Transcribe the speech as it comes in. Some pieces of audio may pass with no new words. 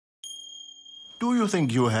Do you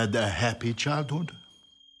think you had a happy childhood?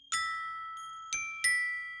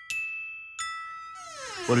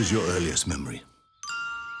 What is your earliest memory?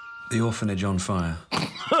 The orphanage on fire.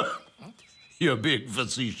 You're being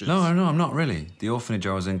facetious. No, I'm not really. The orphanage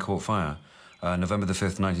I was in caught fire. November the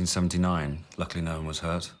 5th, 1979. Luckily, no one was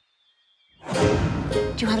hurt.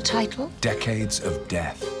 Do you have a title? Decades of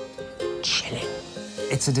Death. Chilling.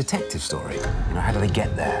 It's a detective story. You know, how do they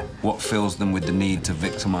get there? What fills them with the need to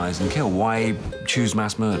victimize and kill? Why choose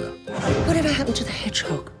mass murder? Whatever happened to the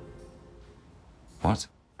hedgehog? What?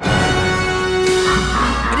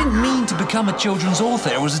 I didn't mean to become a children's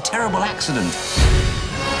author. It was a terrible accident.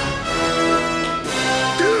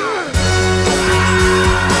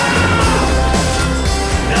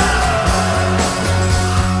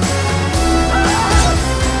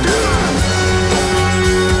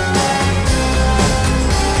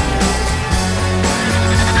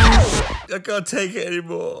 I can't take it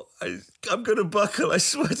anymore. I'm gonna buckle, I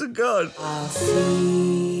swear to God. I'll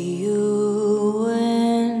see you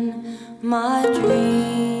in my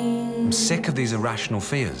dreams. I'm sick of these irrational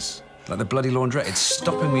fears. Like the bloody laundrette, it's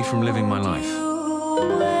stopping me from living my life.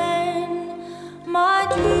 My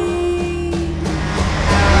dreams.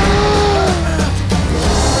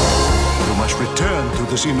 You must return to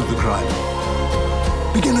the scene of the crime.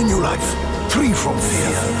 Begin a new life, free from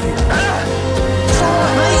fear.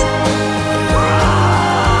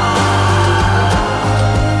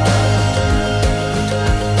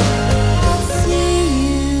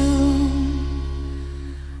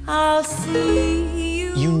 I'll see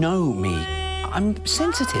you. You know me. I'm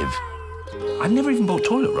sensitive. I've never even bought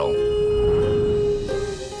toilet roll.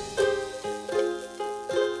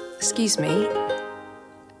 Excuse me.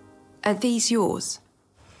 Are these yours?